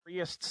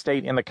freest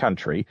state in the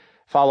country,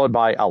 followed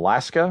by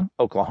Alaska,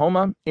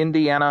 Oklahoma,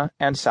 Indiana,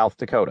 and South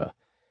Dakota.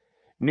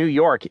 New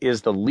York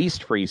is the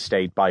least free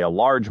state by a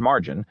large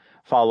margin,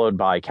 followed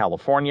by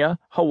California,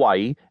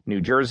 Hawaii, New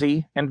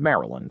Jersey, and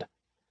Maryland.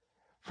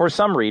 For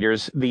some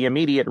readers, the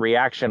immediate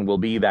reaction will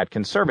be that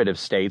conservative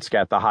states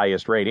get the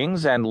highest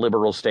ratings and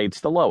liberal states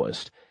the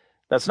lowest.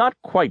 That's not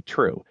quite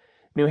true.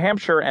 New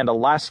Hampshire and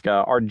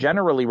Alaska are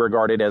generally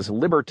regarded as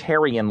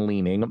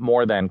libertarian-leaning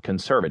more than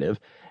conservative,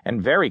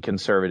 and very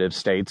conservative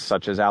states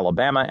such as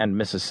Alabama and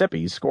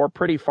Mississippi score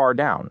pretty far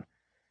down.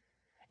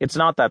 It's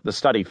not that the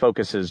study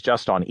focuses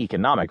just on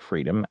economic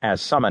freedom,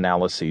 as some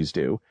analyses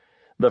do.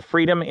 The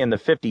Freedom in the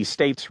 50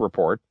 States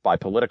report by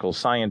political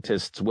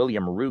scientists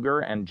William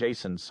Ruger and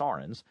Jason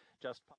Sorens just